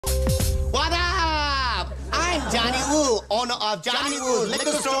Johnny Woo, owner of Johnny Woo's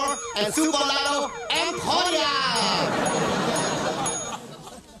Liquor Store and Super Lotto Emporium.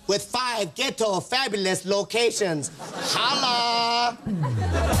 With 5 ghetto fabulous locations. Holla!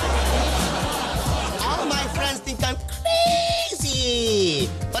 All my friends think I'm crazy,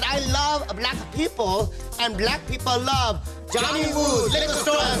 but I love black people, and black people love Johnny Woo's Liquor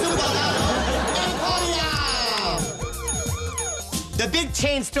Store and Super Lotto Emporium. The big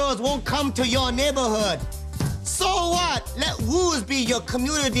chain stores won't come to your neighborhood. So what? Let Woo's be your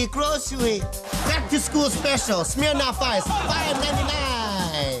community grocery. Back to school special, Smirnoff Ice,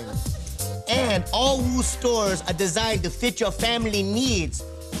 $5.99. And all Woo stores are designed to fit your family needs.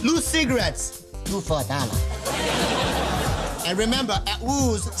 Loose cigarettes, 2 for $1. And remember, at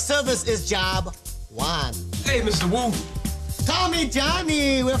Woo's, service is job 1. Hey, Mr. Woo. Call me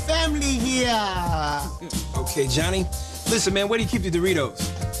Johnny, we're family here. Okay, Johnny. Listen, man, where do you keep the Doritos?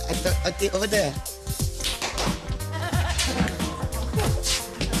 Over there.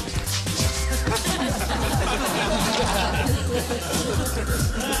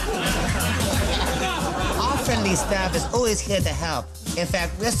 Our friendly staff is always here to help. In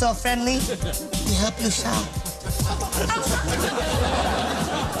fact, we're so friendly, we help you shop.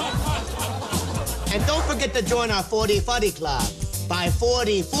 And don't forget to join our 40 Fuddy Club. Buy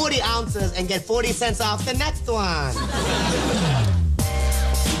 40 ounces and get 40 cents off the next one.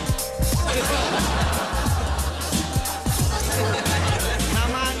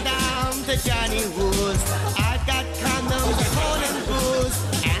 Come on down to Johnny Woo's. I've got condoms, phone and booze,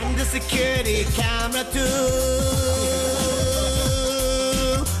 and the security camera too.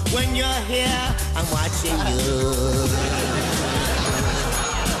 When you're here, I'm watching you.